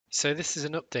So this is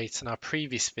an update on our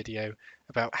previous video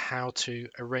about how to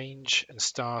arrange and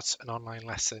start an online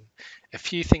lesson. A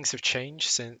few things have changed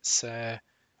since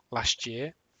last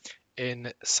year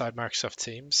inside Microsoft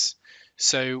Teams.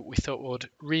 So we thought we'd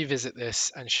revisit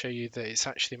this and show you that it's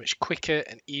actually much quicker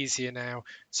and easier now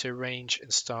to arrange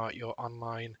and start your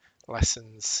online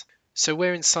lessons. So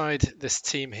we're inside this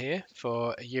team here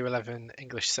for a Year 11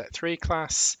 English Set 3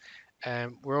 class.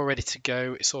 We're all ready to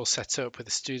go. It's all set up with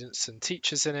the students and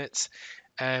teachers in it.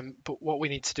 But what we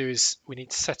need to do is we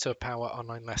need to set up our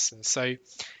online lesson. So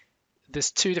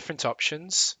there's two different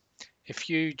options. If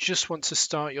you just want to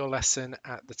start your lesson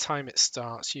at the time it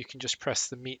starts, you can just press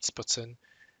the Meet button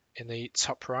in the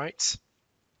top right,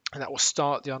 and that will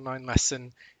start the online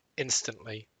lesson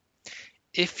instantly.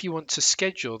 If you want to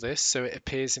schedule this so it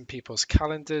appears in people's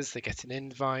calendars, they get an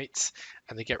invite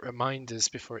and they get reminders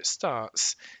before it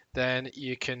starts, then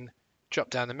you can drop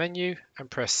down the menu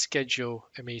and press Schedule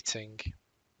a Meeting.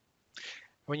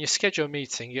 When you schedule a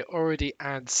meeting, it already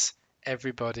adds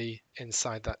everybody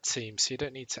inside that team, so you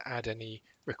don't need to add any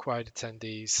required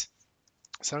attendees.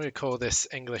 So I'm going to call this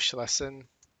English lesson,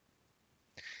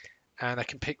 and I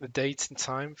can pick the date and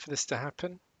time for this to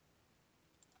happen.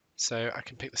 So I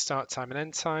can pick the start time and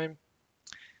end time.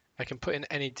 I can put in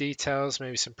any details,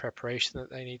 maybe some preparation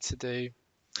that they need to do,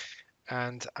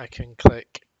 and I can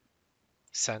click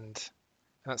send.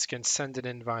 That's going to send an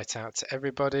invite out to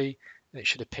everybody, and it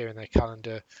should appear in their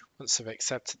calendar once I've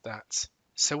accepted that.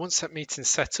 So once that meeting's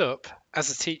set up,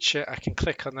 as a teacher, I can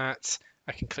click on that.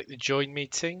 I can click the join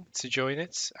meeting to join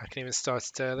it. I can even start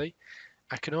it early.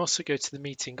 I can also go to the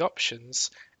meeting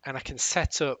options and I can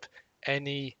set up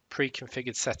any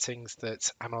pre-configured settings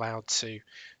that I'm allowed to.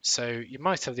 So you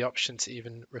might have the option to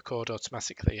even record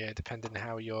automatically here, depending on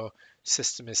how your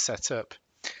system is set up.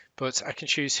 But I can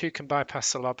choose who can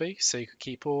bypass the lobby, so you can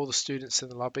keep all the students in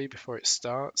the lobby before it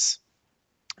starts.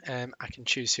 I can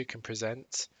choose who can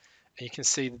present, and you can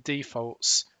see the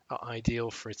defaults are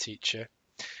ideal for a teacher.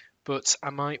 But I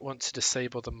might want to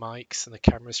disable the mics and the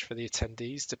cameras for the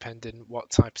attendees, depending what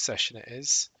type of session it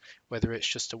is, whether it's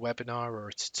just a webinar or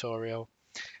a tutorial.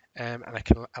 And I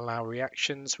can allow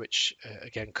reactions, which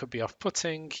again could be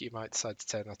off-putting. You might decide to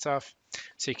turn that off.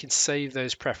 So you can save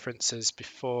those preferences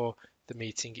before the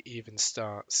meeting even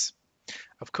starts.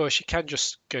 Of course, you can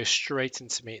just go straight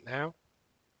into Meet Now,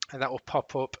 and that will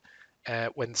pop up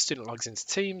when the student logs into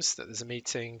Teams that there's a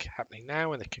meeting happening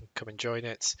now and they can come and join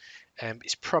it.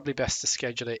 It's probably best to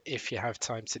schedule it if you have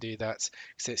time to do that,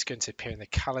 because it's going to appear in the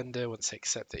calendar once they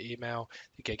accept the email.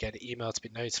 They get an email to be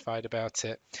notified about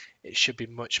it. It should be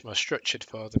much more structured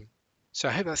for them. So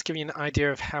I hope that's given you an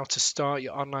idea of how to start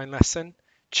your online lesson.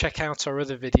 Check out our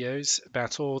other videos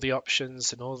about all the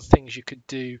options and all the things you could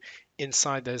do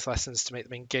inside those lessons to make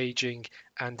them engaging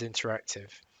and interactive.